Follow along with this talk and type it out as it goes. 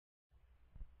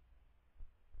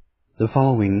The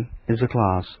following is a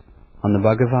class on the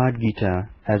Bhagavad Gita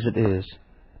as it is,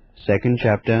 second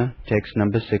chapter, text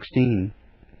number 16,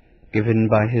 given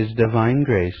by His Divine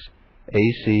Grace,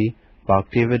 A.C.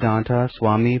 Bhaktivedanta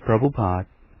Swami Prabhupāda,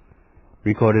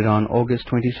 recorded on August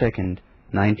 22nd,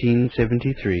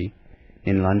 1973,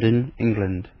 in London,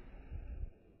 England.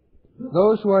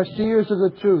 Those who are seers of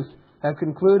the truth have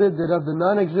concluded that of the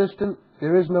non-existent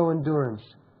there is no endurance,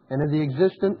 and of the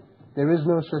existent there is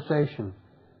no cessation.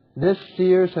 This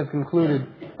seers have concluded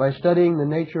by studying the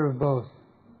nature of both.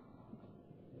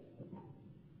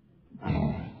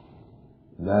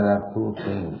 There are two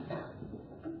things,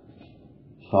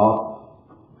 Sat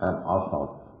and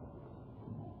Asat.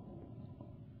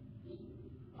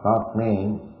 Sat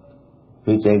means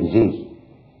which exists,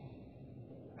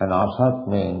 and Asat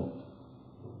means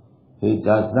which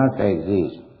does not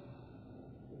exist.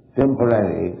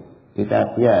 Temporarily it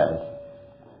appears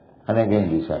and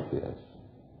again disappears.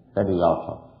 That is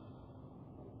Asat.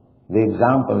 The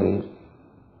example is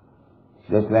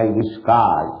just like the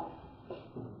sky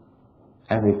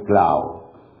and the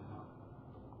cloud.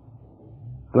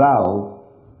 Cloud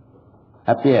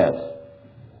appears,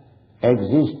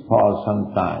 exists for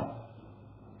some time,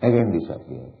 again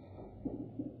disappears.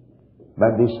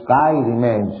 But the sky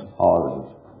remains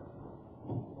always.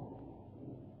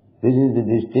 This is the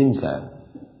distinction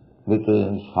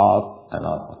between Sat and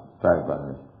Asat.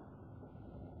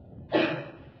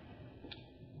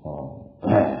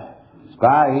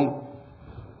 Sky,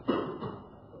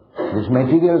 this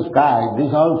material sky,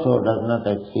 this also does not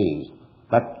exist.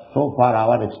 But so far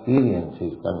our experience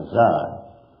is concerned,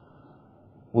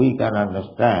 we can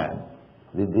understand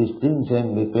the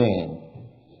distinction between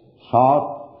Sat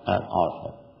and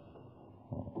Asat,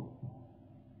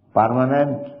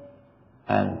 permanent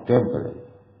and temporary.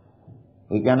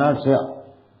 We cannot say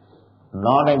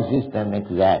non-existent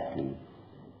exactly.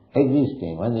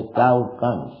 Existing, when the cloud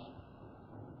comes,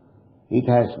 it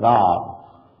has got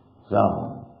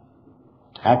some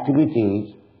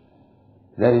activities.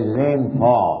 There is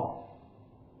rainfall,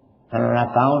 and on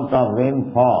account of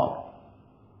rainfall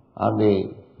on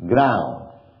the ground,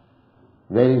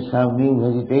 there is some new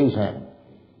vegetation,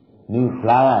 new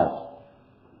flowers.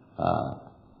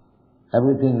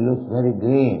 Everything looks very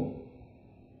green.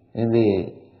 In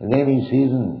the rainy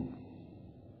season,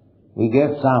 we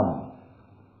get some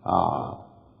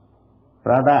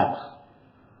products.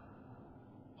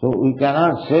 So we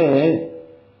cannot say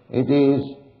it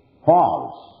is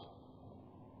false,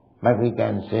 but we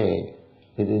can say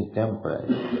it is temporary.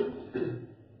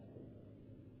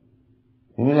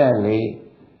 Similarly,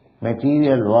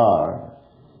 material world,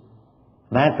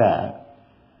 matter,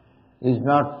 is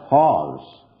not false,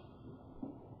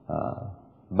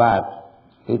 but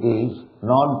it is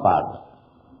non-permanent.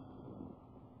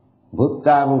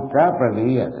 Bhutta Bhutta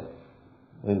Pradiyate.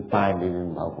 We'll find it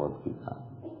in Bhagavad Gita.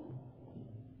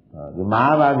 The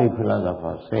Mayavadi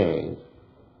philosopher says,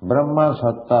 Brahma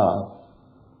Satta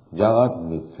Jagat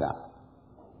Mithya.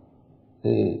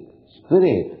 The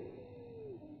spirit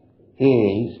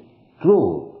is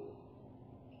truth,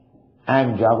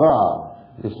 and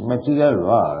Jagat, this material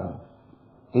world,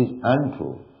 is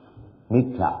untrue,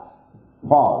 Mithya,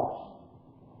 false.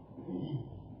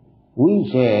 We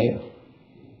say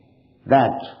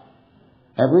that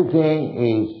everything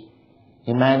is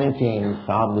emanating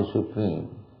from the Supreme.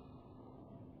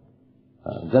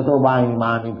 Jato va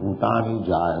imani bhutani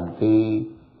jayanti.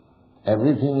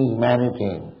 Everything is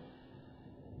emanating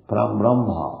from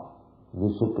Brahma, the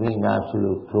Supreme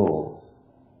Absolute Truth.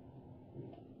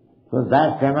 So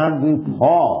that cannot be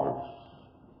false,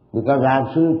 because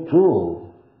Absolute Truth,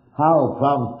 how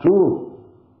from truth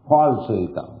false will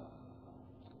come?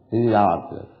 This is our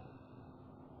place.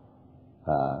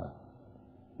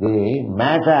 The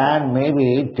matter may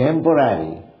be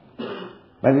temporary,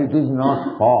 but it is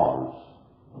not false.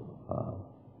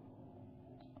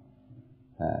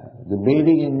 The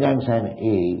Vedic injunction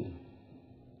is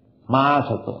ma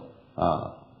asato,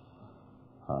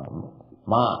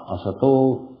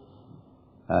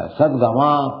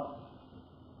 sadgama.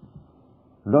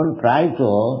 Don't try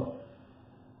to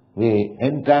be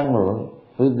entangled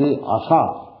with the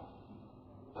asat,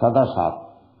 sadasat,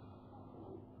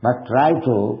 but try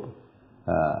to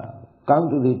come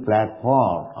to the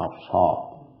platform of Sat.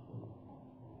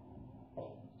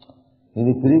 In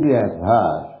the previous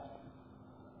verse,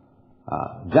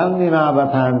 Jangina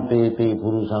Vatante Te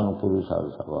Purusang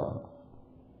Purusasava,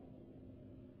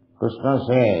 Krishna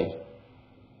says,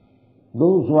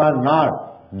 those who are not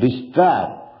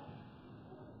disturbed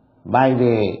by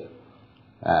the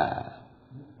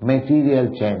material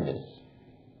changes,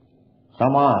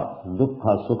 Sama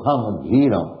dukkha sukham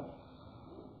dhiram.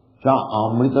 cha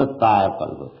amritattaya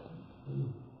kalpate.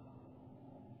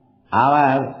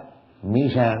 Our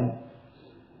mission,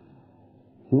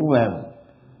 human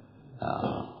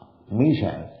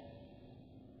mission,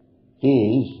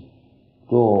 is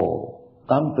to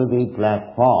come to the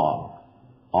platform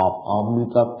of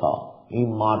amritattva,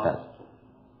 immortality.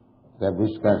 We have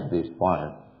discussed this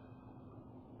point.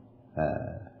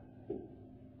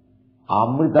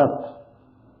 Amritat,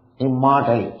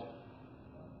 immortality.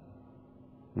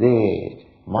 The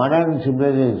modern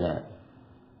civilization,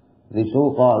 the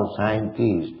so-called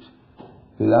scientists,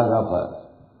 philosophers,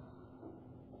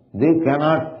 they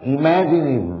cannot imagine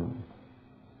even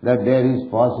that there is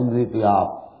possibility of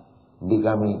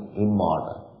becoming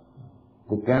immortal.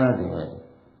 They cannot imagine.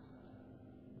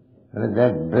 And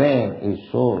their brain is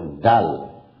so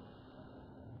dull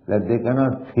that they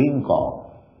cannot think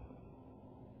of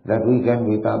that we can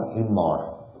become immortal.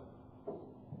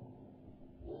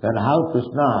 Then how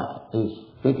Krishna is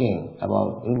speaking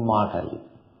about immortality?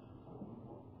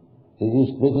 Is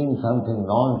he speaking something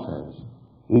nonsense,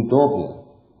 utopian?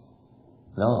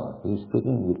 No, he is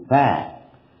speaking the fact.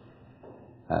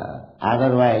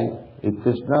 Otherwise, if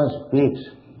Krishna speaks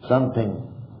something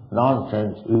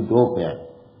nonsense, utopian,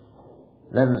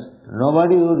 then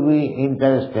nobody would be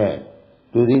interested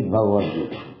to read Bhagavad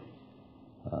Gita.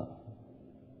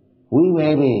 We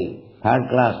may be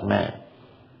third-class men,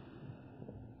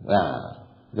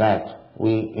 that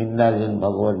we indulge in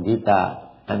Bhagavad Gita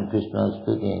and Krishna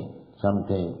speaking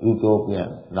something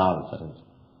utopian nonsense.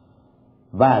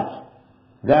 But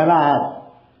there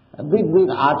are big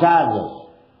acharyas,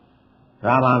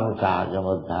 Ramanujarya,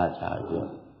 Madhvacharya.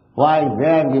 Why they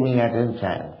are giving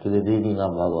attention to the reading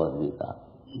of Bhagavad Gita?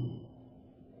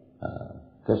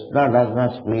 Krishna does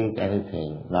not speak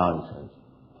anything nonsense.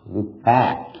 The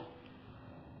fact.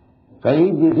 So if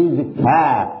it is the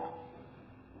fact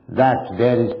that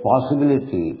there is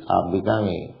possibility of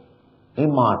becoming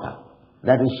immortal,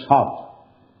 that is short.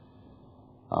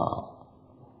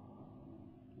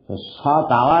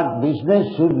 Short, our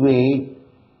business should be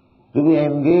to be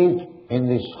engaged in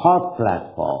the short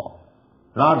platform,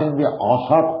 not in the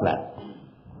ashort platform.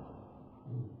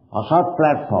 Ashort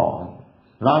platform,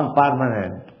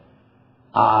 non-permanent,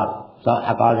 are,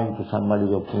 according to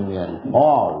somebody's opinion,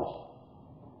 false.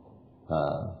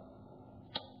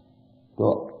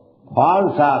 So,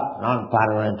 false or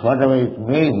non-permanent, whatever it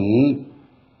may be,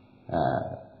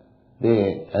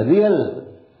 the real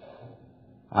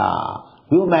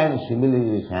human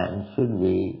civilization should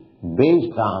be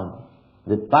based on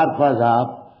the purpose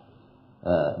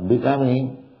of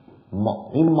becoming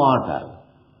immortal,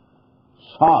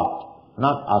 short,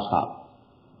 not ashort.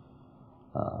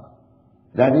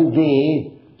 That is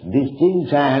the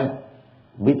distinction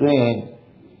between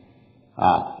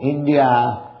India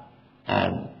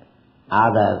and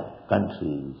other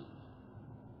countries.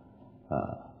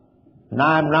 Now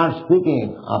I am not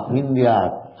speaking of India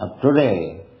of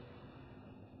today,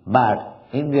 but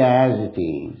India as it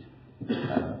is.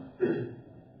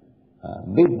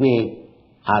 Big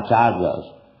acharyas,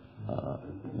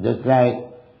 just like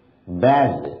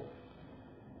Vyasdev.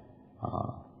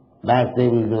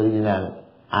 Vyasdev is the original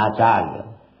acharya.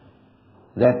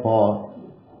 Therefore,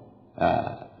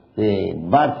 the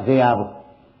birthday of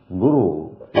Guru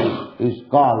is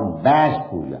called Vyas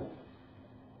Puja.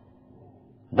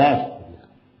 Vyas Puja.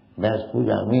 Vyas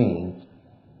Puja means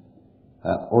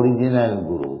original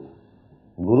Guru.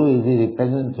 Guru is the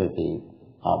representative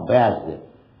of Vyasdev.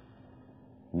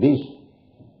 This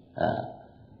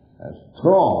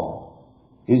throne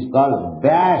is called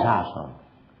Vyasasana,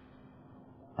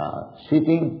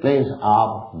 sitting place of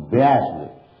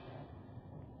Vyasdev.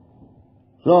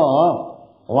 So,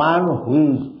 one who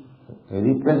is a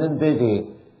representative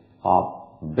of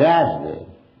Vyasdev,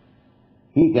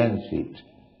 he can sit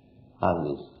on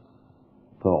this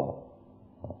throne.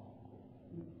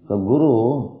 So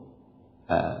Guru,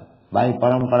 by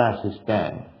parampara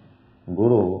system,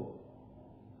 Guru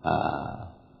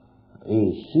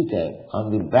is seated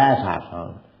on the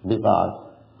Vyasasana because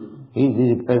he is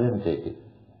the representative.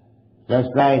 Just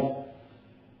like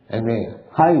in the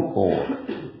High Court,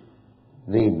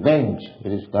 the bench,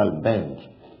 it is called bench.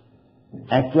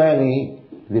 Actually,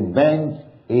 the bench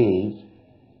is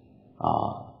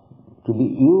to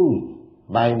be used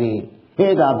by the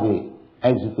head of the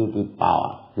executive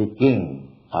power, the king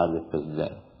or the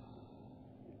president.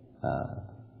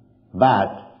 But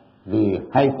the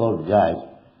High Court judge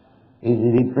is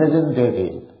the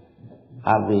representative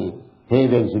of the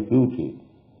head executive.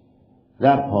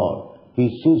 Therefore, he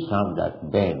sits on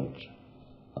that bench.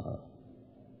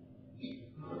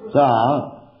 So,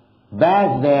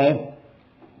 Vyasdev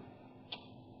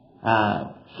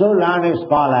so learned a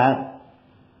scholar,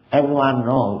 everyone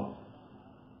knows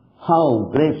how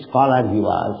great scholar he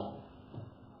was.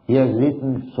 He has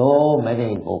written so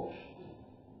many books.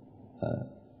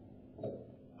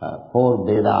 4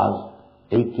 Vedas,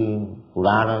 18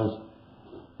 Puranas,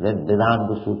 then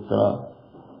Vedanta Sutra,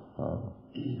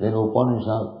 then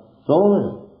Upanishad, so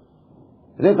many.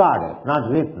 Recorded,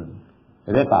 not written,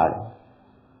 recorded.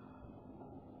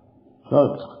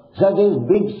 So such a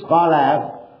big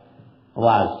scholar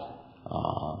was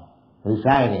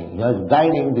residing, he was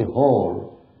guiding the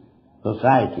whole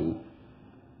society,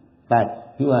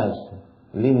 but he was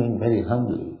living very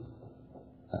humbly.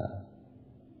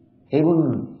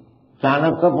 Even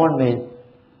Chanakya Pandit,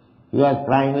 he was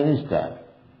Prime Minister,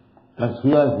 but he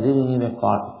was living in a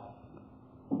cottage.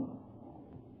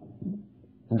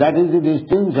 That is the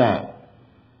distinction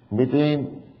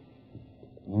between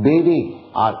Vedic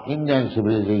or Indian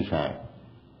civilization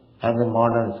and the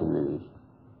modern civilization.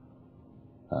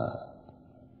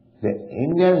 The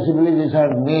Indian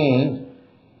civilization means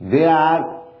they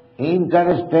are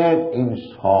interested in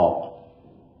soft,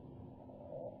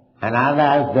 and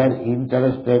others they are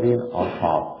interested in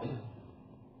asat.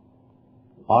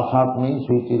 Asat means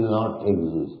which will not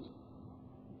exist.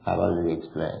 I have already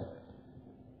explained.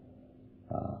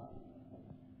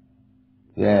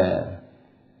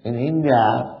 In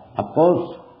India, of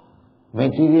course,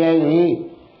 materially,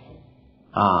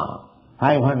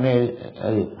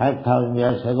 5,000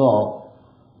 years ago,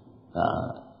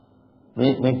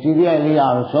 materially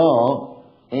also,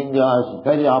 India was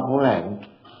very opulent,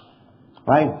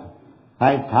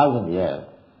 5,000 years.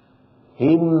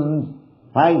 In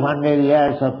 500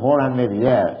 years or 400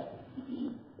 years,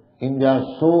 India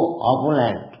was so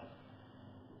opulent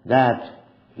that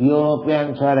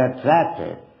Europeans were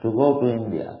attracted to go to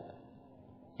India.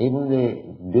 Even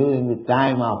during the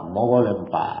time of Mughal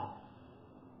Empire,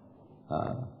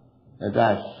 it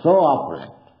was so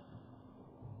opulent.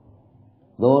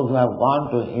 Those who have gone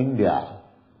to India,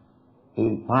 you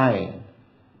will find,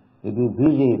 if you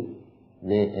visit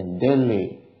in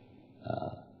Delhi,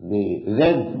 the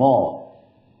Red Fort,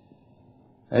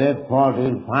 you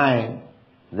will find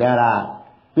there are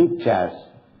pictures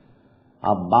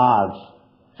of birds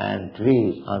and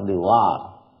trees on the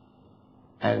wall,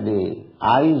 and the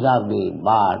eyes of the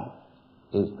bird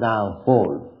is now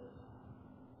whole,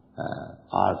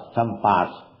 or some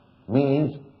parts,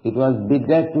 means it was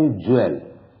bedecked with jewels.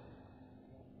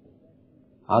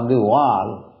 On the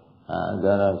wall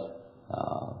there was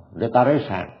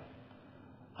decoration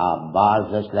of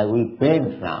birds, just like we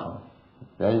paint now.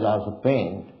 There is also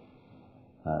paint,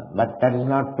 but that is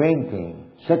not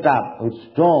painting, set up with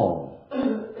stone.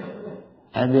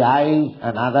 And the eyes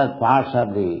and other parts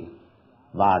of the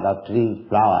bird, of trees,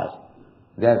 flowers,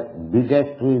 they are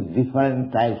bedecked with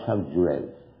different types of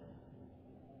jewels.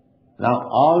 Now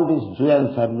all these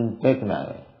jewels have been taken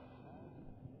away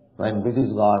when British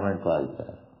government was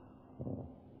there.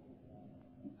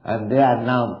 And they are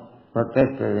now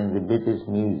protected in the British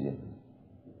Museum,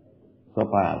 so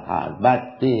far I've heard.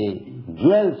 But the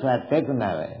jewels were taken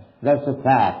away. That's a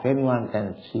fact. Anyone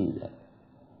can see that.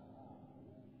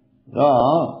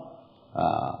 So,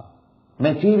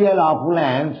 material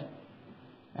opulence,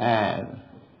 and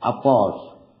of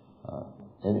course,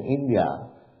 in India,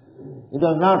 it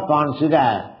was not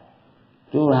considered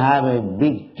to have a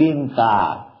big tin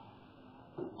car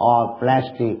or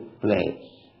plastic plates.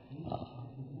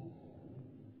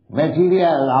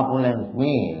 Material opulence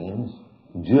means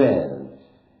jewels,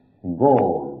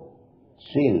 gold,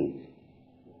 silk,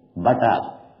 butter.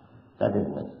 That is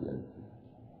material.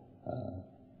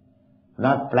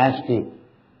 Not plastic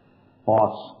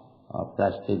pots or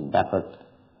plastic bucket,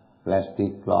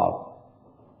 plastic cloth.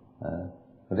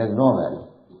 There is no value.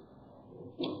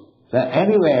 So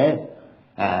anyway,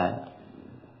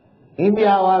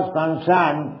 India was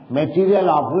concerned material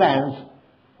opulence,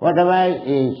 whatever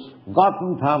is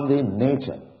gotten from the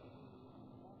nature,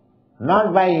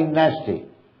 not by industry,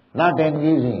 not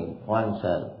engaging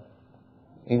oneself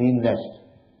in industry.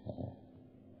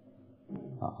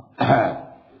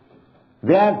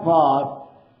 Therefore,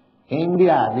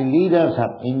 India, the leaders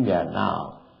of India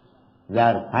now, they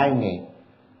are finding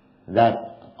that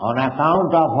on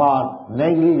account of our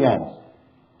negligence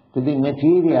to the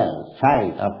material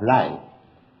side of life,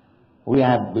 we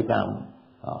have become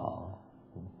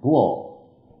poor.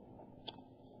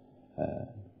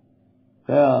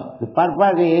 So the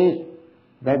purpose is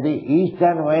that the East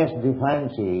and West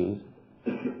difference is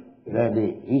that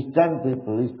the Eastern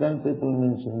people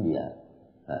means India,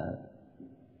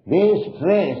 they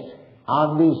stress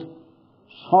on this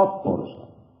soft portion,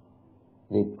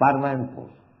 the permanent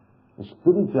portion, the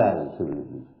spiritual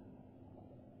civilization.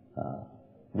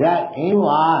 Their aim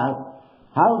was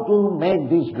how to make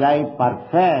this life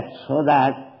perfect so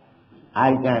that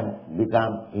I can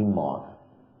become immortal.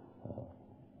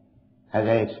 As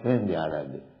I explained the other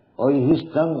day.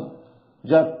 Oihishtam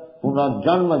jat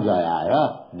punarjanma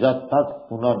jayaya, jat tat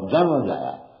punarjanma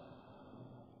jayaya.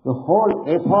 The whole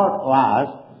effort was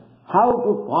how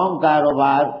to conquer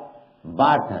our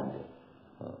birth and death.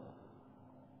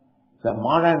 The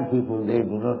modern people, they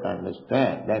do not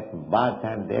understand that birth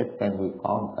and death can be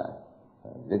conquered.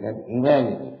 They can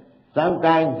imagine it.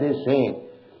 Sometimes they say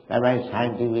that by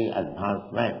scientific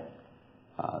advancement,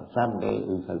 someday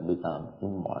we shall become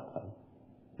immortal.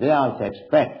 They also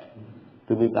expect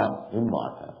to become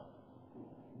immortal.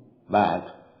 But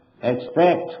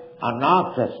expect or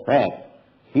not expect,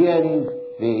 here is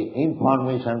the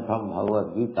information from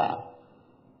Bhagavad Gita.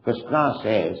 Krishna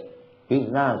says, he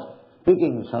is not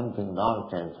speaking something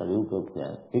nonsense or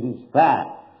utopian. It is fact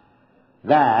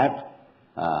that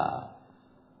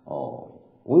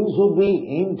we should be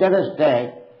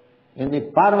interested in the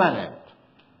permanent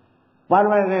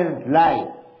life,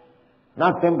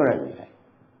 not temporary life.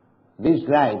 This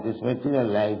life, this material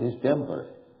life is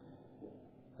temporary.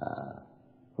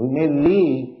 We may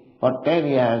live for 10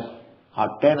 years or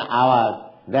 10 hours.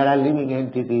 There are living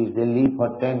entities, they live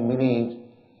for 10 minutes.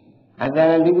 And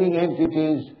there are living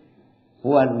entities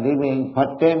who are living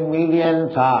for 10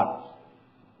 millions or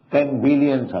 10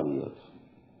 billions of years.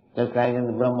 Just like in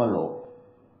the Brahmalok.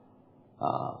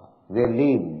 They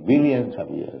live billions of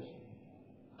years.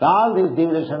 So all this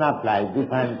duration of life,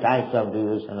 different types of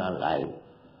duration of life,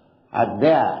 are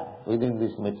there within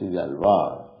this material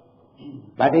world.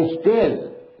 But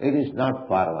still, it is not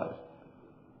forward.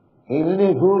 Even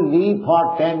if you live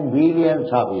for 10 billions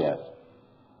of years,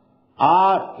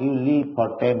 or you live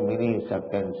for 10 minutes or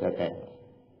 10 seconds,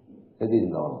 it is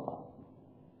not possible.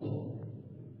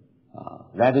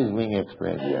 That is being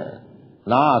explained here.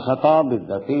 Na asata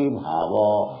vidyati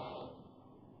bhava.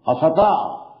 Asata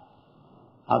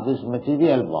of this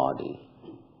material body.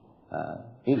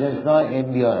 It has no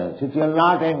endurance. It will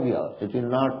not endure. It will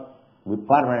not be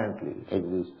permanently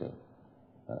existing.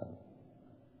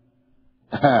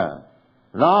 Na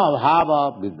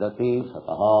bhava vidyati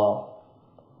sataha.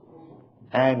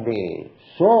 And the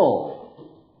soul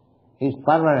is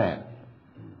permanent.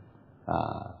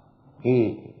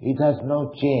 It has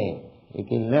no change. It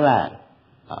will never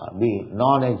be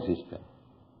non-existent.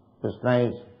 Krishna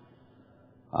is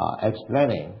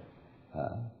explaining.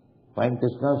 When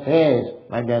Krishna says,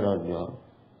 my dear Arjuna,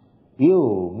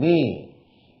 you, me,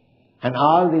 and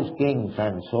all these kings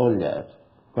and soldiers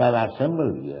who have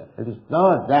assembled here, it is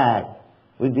not that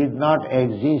we did not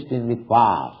exist in the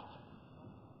past.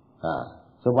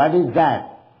 So what is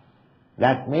that?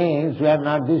 That means we are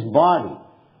not this body.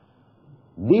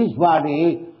 This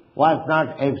body was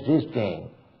not existing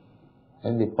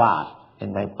in the past,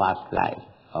 in my past life,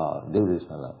 or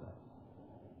duration of life.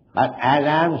 But as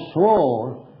I am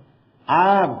soul,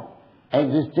 I am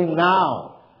existing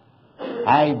now.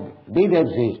 I did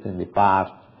exist in the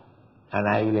past, and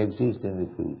I will exist in the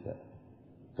future.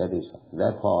 That is all.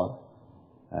 Therefore,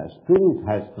 spirit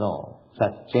has no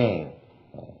such change.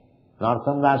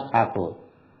 Narottam Das Thakur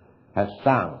has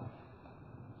sung,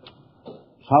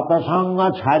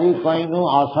 Satasanga chhari koinu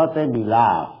asate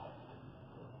bilap,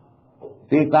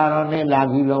 te karone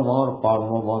lagilo mor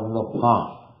karma bandha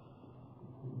phas.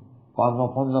 Karma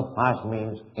bandha phas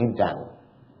means entangled.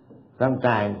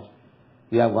 Sometimes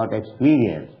you have got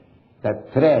experience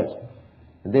that threads,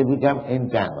 they become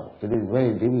entangled. It is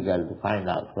very difficult to find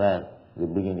out where the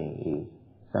beginning is.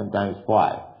 Sometimes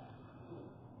spoiled.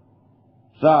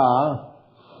 So,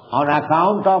 on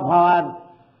account of our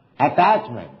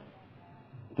attachment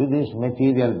to this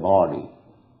material body,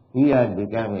 we are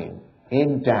becoming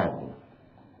entangled.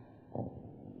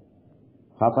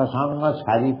 Satasanga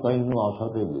sari koinu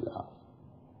asate bila.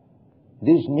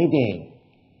 This meeting,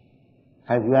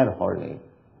 as we are holding,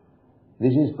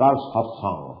 this is called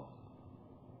satsanga.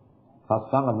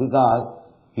 Satsanga because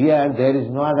here there is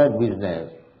no other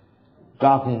business,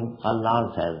 talking or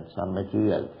nonsense or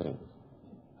material things.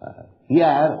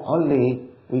 Here only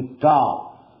we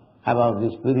talk about the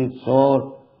spirit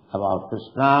soul, about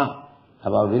Krishna,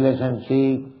 about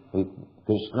relationship with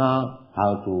Krishna,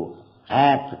 how to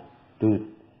act to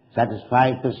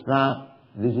satisfy Krishna.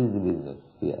 This is the business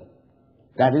here.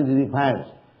 That is the difference.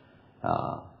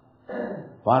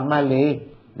 Formerly,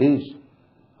 this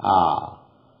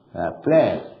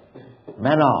place,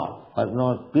 Manor, was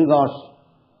known as Pigos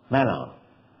Manor.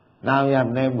 Now we have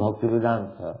named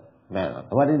Bhaktivedanta Manor.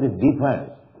 What is the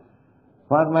difference?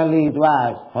 Formerly it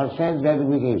was for sense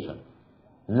gratification.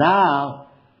 Now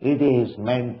it is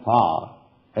meant for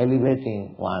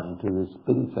elevating one to the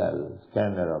spiritual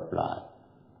standard of life.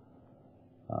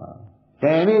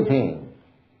 Anything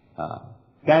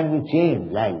can be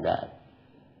changed like that.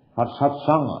 For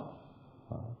satsanga.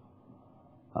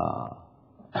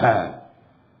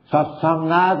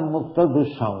 Satsangat mukta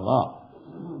dussanga.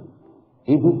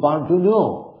 If you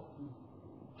continue,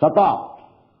 sata,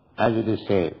 as it is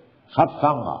said,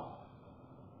 satsanga,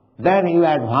 then you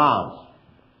advance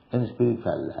in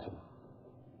spiritual life.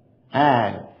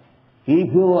 And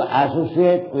if you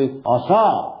associate with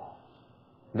asa,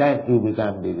 then you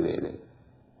become degraded.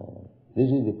 This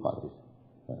is the policy.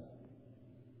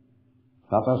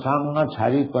 Satasanga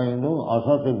chari koinu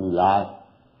asate vilas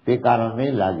te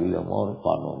karane lagilo mor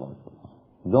karno.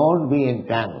 Don't be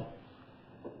entangled.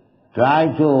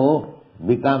 Try to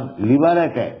become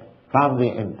liberated from the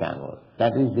entangle.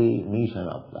 That is the mission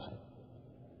of life.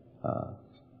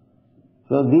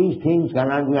 So these things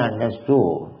cannot be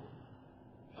understood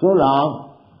so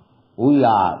long we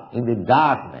are in the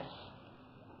darkness.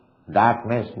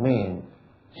 Darkness means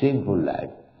sinful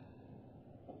life.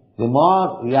 The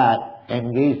more we are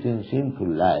engaged in sinful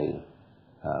life,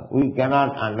 we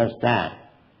cannot understand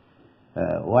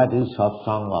what is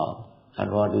satsanga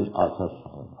and what is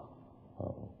asatsanga.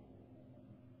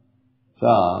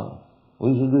 So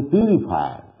we should be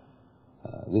purified.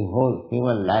 The whole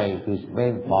human life is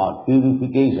meant for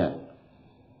purification.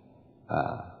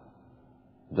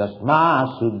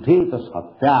 Jasma suddhita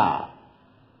satya.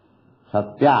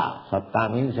 Satya, satta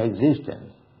means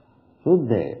existence.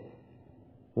 Suddhe,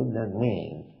 suddha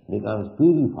means becomes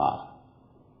purified.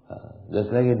 Just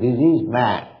like a diseased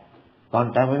man,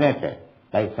 contaminated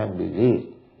by some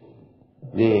disease.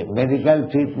 The medical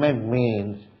treatment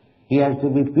means he has to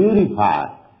be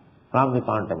purified from the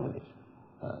contamination.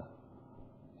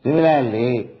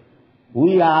 Similarly,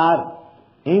 we are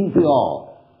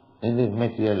impure in this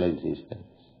material existence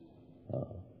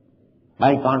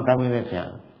by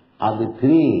contamination of the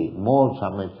three modes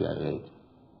of materiality.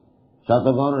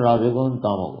 Satagun, Rajagun,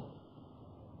 Tamagun.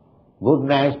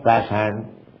 Goodness, passion,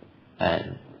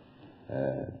 and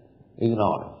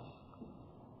ignorance.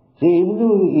 See,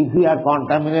 even if we are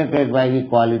contaminated by the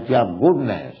quality of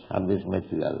goodness of this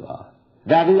material world,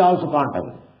 that is also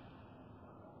contaminated.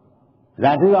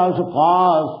 That is also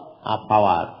cause of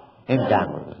our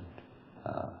entanglement.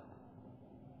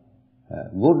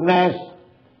 Goodness,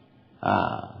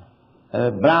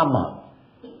 Brahman,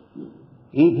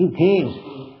 if he thinks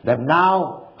that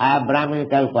now I have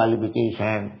Brahminical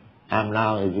qualification, I am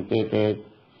now educated,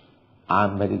 I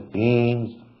am very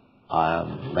clean, I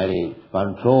am very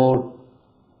controlled,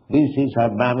 these things are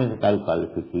Brahminical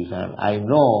qualification, I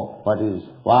know what is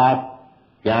what,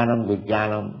 jnanam,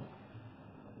 vijnanam,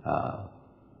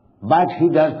 but he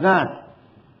does not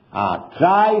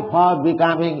try for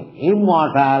becoming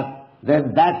immortal,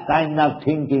 then that kind of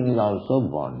thinking is also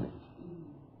bondage.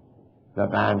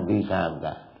 That I am this, I am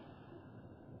that.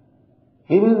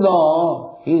 Even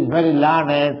though he is very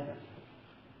learned,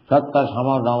 satta,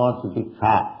 sama, dhamma,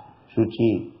 titikha,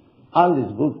 shuchi, all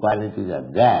these good qualities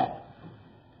are there.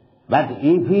 But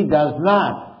if he does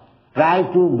not try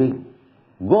to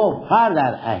go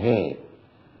further ahead,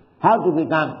 how to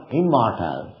become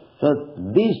immortal, so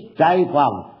this type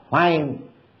of fine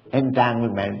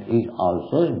entanglement is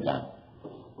also entanglement.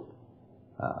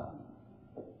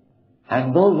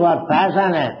 And those who are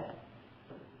passionate,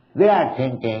 they are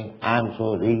thinking, I am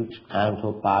so rich, I am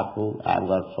so powerful, I have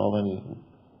got so many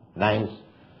nice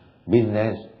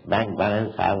business, bank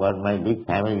balance, I have got my big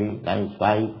family, nice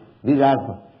wife. These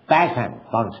are passion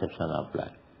conception of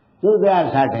life. So they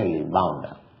are certainly bound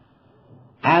up.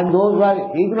 And those who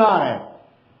are ignorant,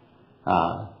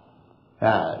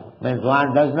 means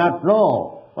one does not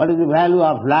know what is the value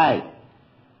of life.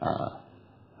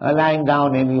 Lying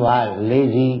down anywhere,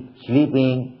 lazy,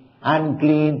 sleeping,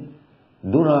 unclean,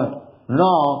 do not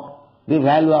know the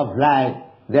value of life,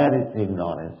 there is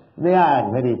ignorance. They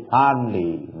are very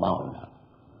firmly bound up.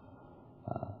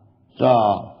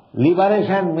 So,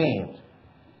 liberation means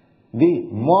the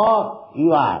more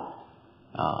you are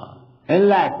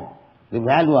enlightened, the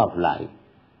value of life,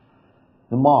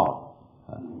 the more,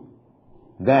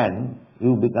 then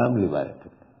you become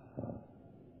liberated.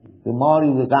 The more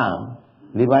you become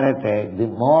liberated, the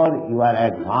more you are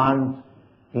advanced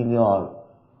in your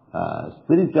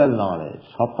spiritual knowledge,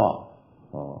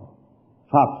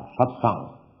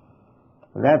 satsang.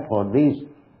 Therefore, these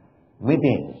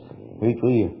meetings which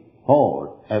we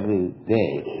hold every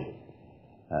day,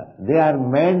 they are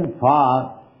meant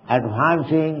for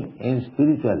advancing in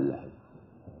spiritual life.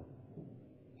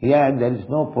 Here there is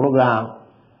no program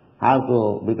how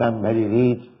to become very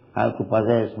rich, how to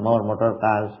possess more motor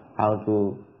cars, how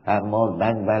to have more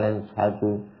bank balance, how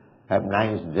to have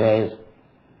nice dress.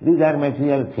 These are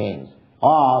material things.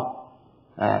 Or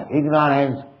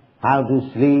ignorance, how to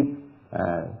sleep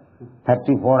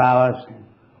 34 hours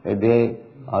a day,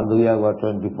 although we have got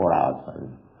 24 hours.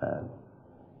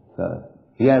 So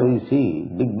here we see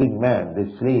big men,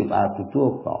 they sleep after 2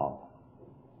 o'clock.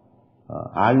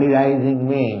 Early rising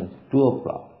means 2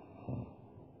 o'clock.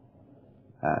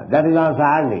 That is also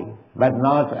early, but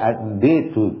not at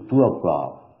day 2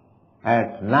 o'clock.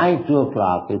 At night 2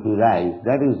 o'clock if you rise,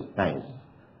 that is nice.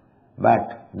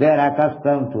 But they are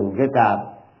accustomed to get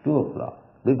up 2 o'clock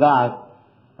because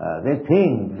they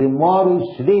think the more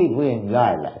we sleep we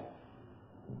enjoy life.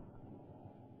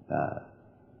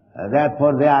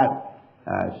 Therefore they are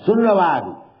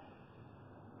sunyavadi.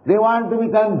 They want to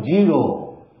become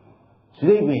zero,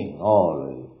 sleeping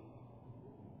always.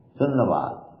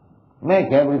 Sunyavadi.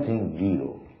 Make everything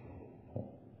zero.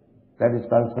 That is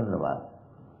called sunyavadi.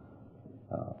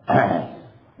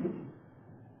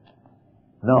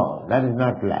 No, that is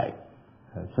not life.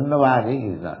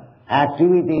 Sunyavadi is not.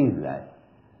 Activity is life.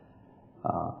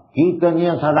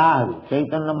 Kirtaniya sadhari,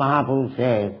 Chaitanya Mahaprabhu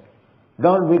says,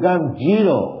 don't become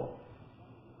zero,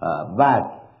 but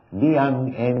be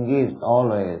engaged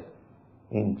always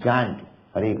in chanting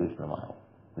Hare Krishna Mahaprabhu.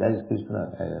 That is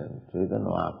Krishna, Chaitanya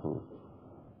Mahaprabhu.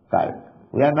 Correct.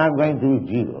 We are not going to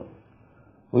be zero.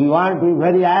 We want to be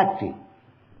very active.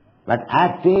 But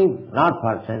active not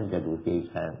for sense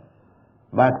gratification,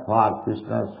 but for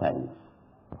Krishna's service.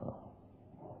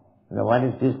 Now what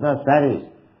is Krishna's service?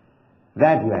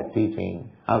 That we are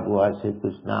teaching how to worship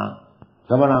Krishna.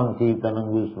 Savanam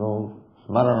Kirtanam Vishnu,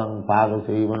 Smaranam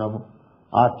Padasevanam,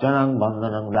 Archanam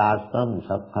Bandhanam Dastam,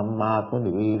 Sakham Matu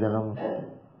Nivedanam.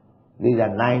 These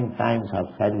are 9 kinds of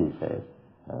services.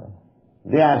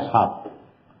 They are soft.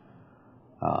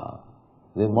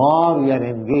 The more we are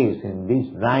engaged in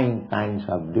these 9 kinds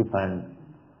of different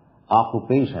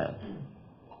occupations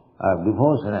of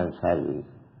devotional service,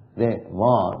 the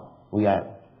more we are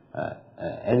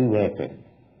elevated.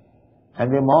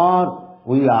 And the more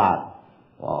we are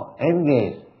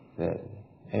engaged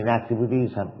in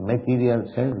activities of material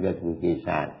sense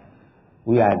gratification,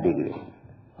 we are degraded.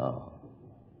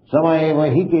 Samayeva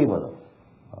hi kevalam.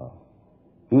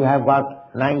 You have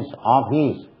got nice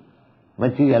office,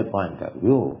 material point of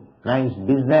view, nice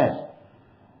business.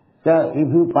 So if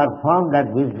you perform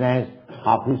that business,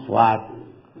 office work,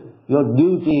 your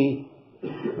duty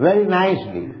very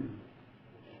nicely,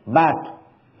 but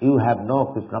you have no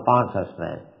Krishna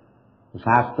consciousness,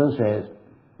 Shastra says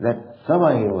that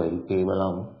samayeva hi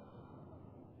kevalam,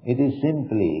 it is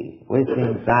simply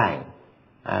wasting time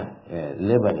and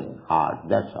laboring hard,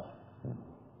 that's all.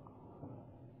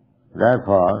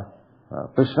 Therefore,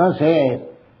 Krishna says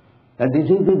that this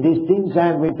is the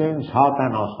distinction between soft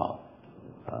and assoft.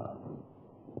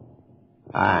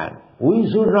 And we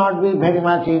should not be very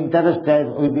much interested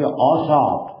with the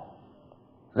assoft,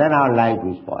 then our life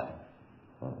is spoiled.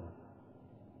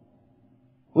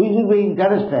 We should be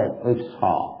interested with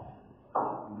soft.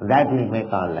 That will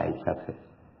make our life success.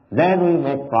 Then we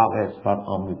make progress for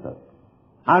Amrita.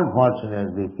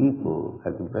 Unfortunately, people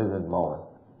at the present moment,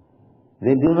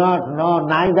 they do not know,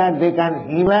 neither they can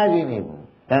imagine it,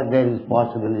 that there is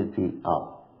possibility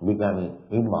of becoming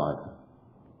immortal.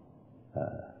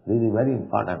 This is very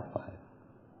important point.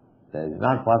 There is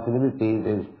not possibility,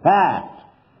 there is fact.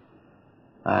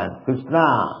 And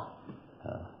Krishna,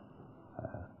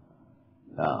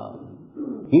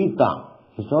 Kirtan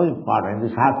is so important. In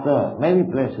the Shastra, many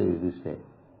places it is said,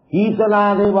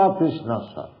 Kirtanadeva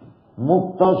Krishnasa,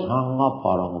 Mukta Sangha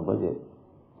Param Bhaje.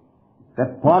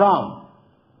 That Param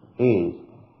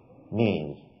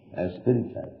means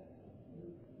spiritual.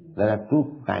 There are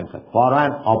 2 kinds of para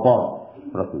and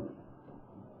apara prakriti.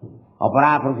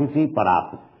 Apara prakriti, para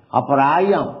prakriti.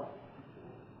 Aparayam.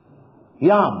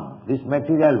 Yam, this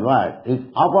material world, is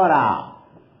apara,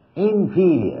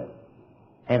 inferior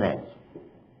energy.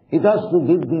 It has to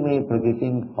give me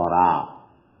prakriti para.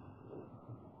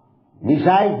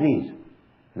 Besides this,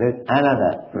 there is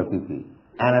another prakriti,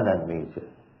 another nature,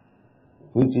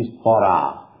 which is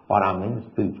para. Para means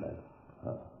spiritual.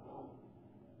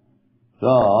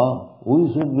 So,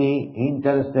 we should be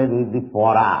interested with the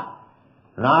para,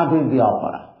 not with the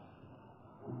opera.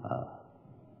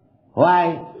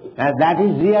 Why? That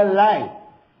is real life.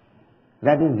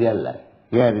 That is real life.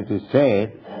 Here it is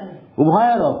said,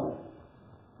 Ubhayaropu,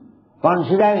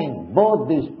 considering both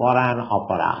this para and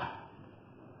opera,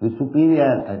 the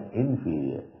superior and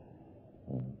inferior.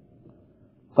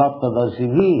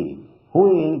 Tattvadarshi, who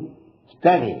will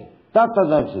study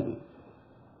Tattvadarshi.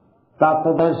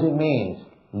 Tattvadarshi means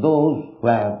those who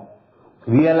have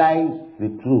realize the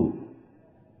truth,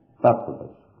 tattva.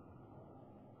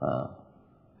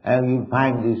 And you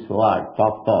find this word,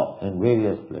 tattva, in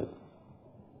various places.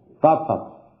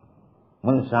 Tattva.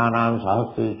 Manushyanam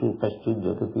sahasreshu kaschid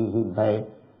jatati siddhai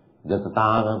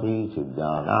jatatanati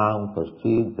siddhyanam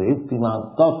kaschid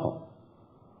prayittiman tattva.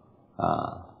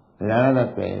 In another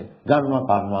place, Dharma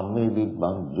karma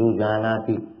medibham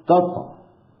jojanati tattva.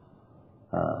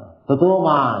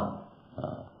 Tatoman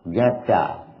gyatya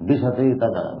visati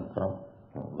tadantam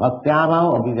bhaktyamam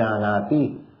abhijanati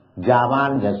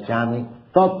javan jasyami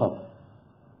tattva.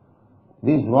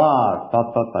 This word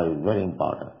tattva is very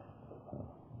important.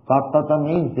 Tattva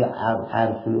means the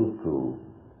absolute truth.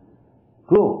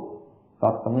 True.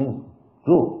 Tattva means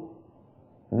true.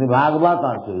 In the Bhagavad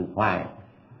also you find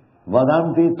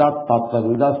vadanti tat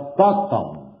tattvavidas tattvam.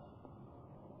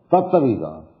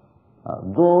 Tattvavidas,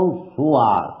 those who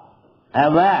are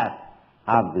aware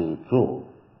of the truth,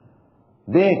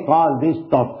 they call this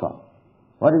tattva.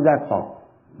 What is that tattva?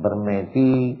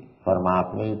 Brahmeti,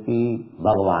 Paramatmeti,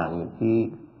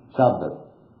 Bhagavaniti, Sabda.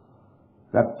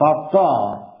 The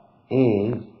tattva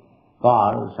is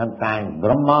called sometimes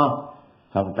Brahma,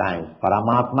 sometimes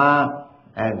Paramatma,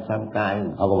 and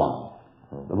sometimes Bhagavan.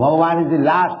 The Bhagavan is the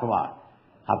last word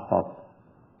of tattva.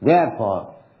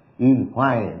 Therefore, you will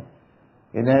find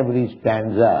in every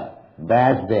stanza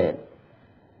Vyasdev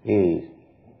is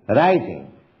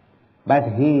writing, but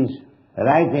he is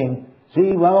writing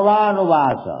Sri Bhagavan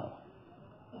Uvasa.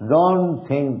 Don't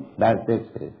think that this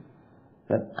is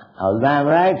that although I am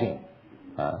writing,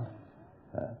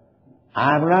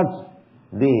 I am not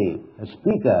the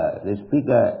speaker. The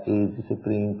speaker is the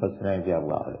Supreme Personality of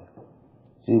God.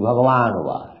 Sri Bhagavan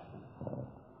Uvasa.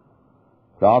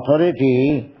 The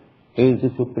authority is the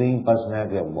Supreme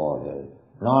Personality of God,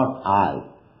 not I.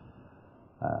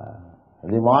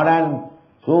 The modern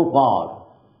so-called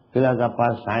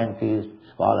philosophers, scientists,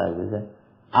 scholars, they say,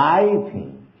 I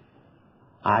think.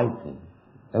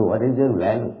 What is your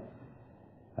value?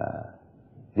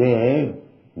 The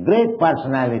great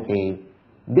personalities,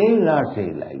 they will not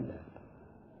say like that.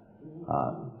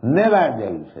 Never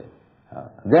they will say.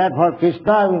 Therefore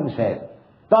Krishna himself,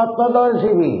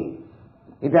 tattvadarshi,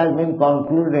 it has been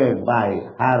concluded by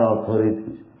higher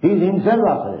authorities. He is himself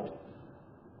authority.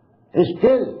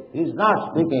 Still, he is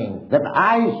not speaking that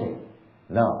I say.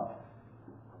 No.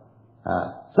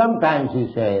 Sometimes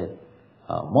he says,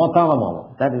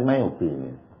 Motamamama, that is my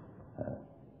opinion.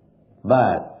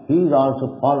 But he is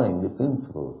also following the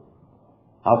principle,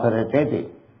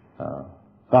 authoritative,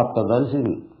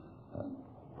 tattvadarshi.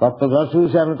 Tattvadarshi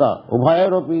samita,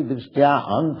 ubhayaropi drishtya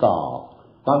anta,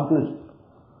 conclusion.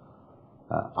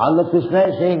 Although Krishna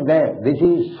is saying that this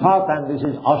is Sat and this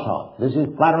is Asat, this is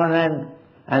permanent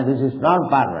and this is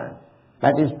non-permanent,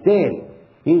 but still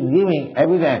he is giving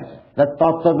evidence that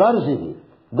tattvadarshi,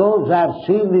 those who have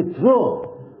seen the truth,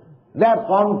 they are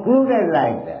concluded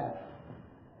like that.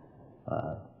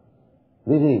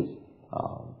 This is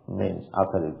means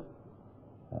authority.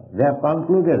 They are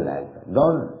concluded like that.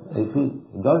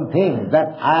 Don't think that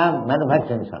I am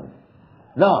manufacturing something.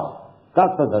 No,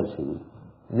 tattvadarshi.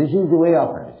 This is the way of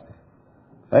understanding.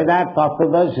 By that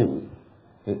tattvadarshi,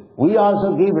 we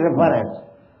also give reference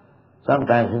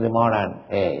sometimes in the modern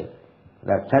age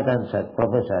that such and such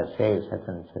professor says such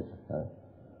and such.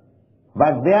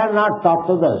 But they are not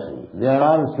tattvadarshi. They are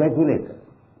all speculators.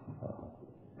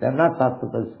 They are not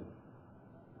tattvadarshi.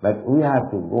 But we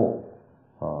have to go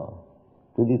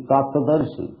to the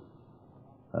tattvadarshi.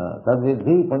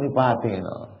 Tadvidhi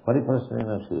panipatena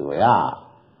pariprasnena sivaya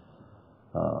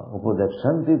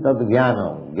upadekshanti tad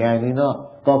jnanam jnanina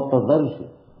tattvadarshi.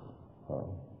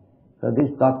 So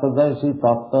this tattvadarshi,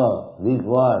 tattva, these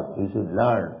words you should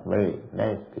learn very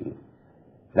nicely.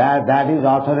 That is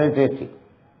authoritative.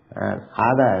 And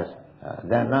others,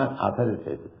 they are not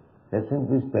authoritative. They are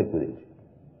simply speculation.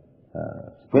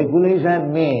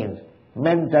 Speculation means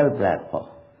mental platform.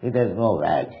 It has no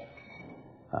value.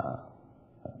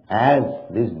 As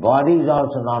this body is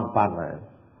also non-permanent,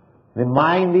 the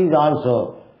mind is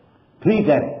also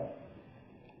flickering.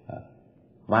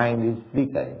 Mind is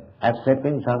flickering,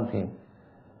 accepting something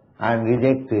and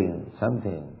rejecting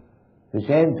something. The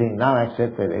same thing, now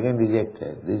accepted, again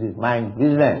rejected. This is mind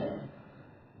business.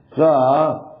 So,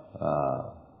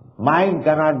 mind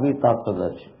cannot be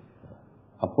tattvadarshi.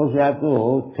 Of course, you have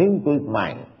to think with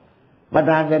mind. But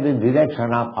under the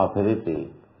direction of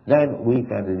authority, then we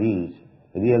can reach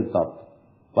real tattva.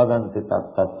 Vadanti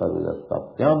tattva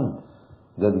vidastatyam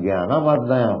jadjnanam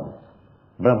adhyam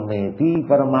brahmeti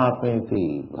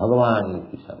paramatmeti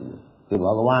bhagavaniti sabda. The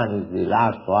Bhagavan is the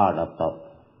last word of tattva.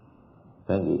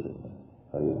 Thank you.